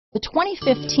The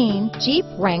 2015 Jeep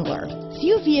Wrangler.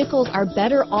 Few vehicles are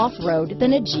better off-road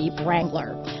than a Jeep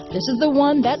Wrangler. This is the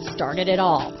one that started it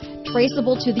all.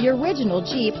 Traceable to the original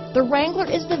Jeep, the Wrangler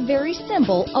is the very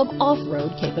symbol of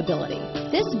off-road capability.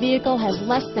 This vehicle has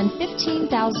less than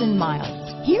 15,000 miles.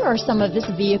 Here are some of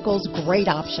this vehicle's great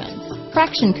options: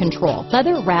 traction control,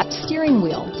 leather-wrapped steering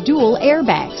wheel, dual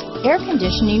airbags, air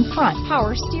conditioning front,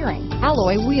 power steering,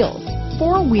 alloy wheels,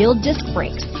 four-wheel disc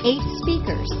brakes, 8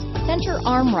 speakers, center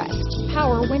armrest,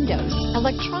 power windows,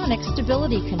 electronic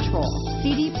stability control,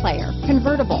 CD player,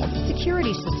 convertible,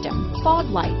 security system, fog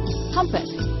lights, compass,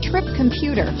 trip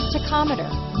computer, tachometer,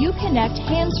 Uconnect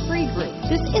hands-free group.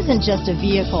 This isn't just a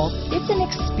vehicle, it's an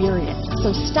experience.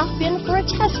 So stop in for a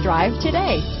test drive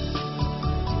today.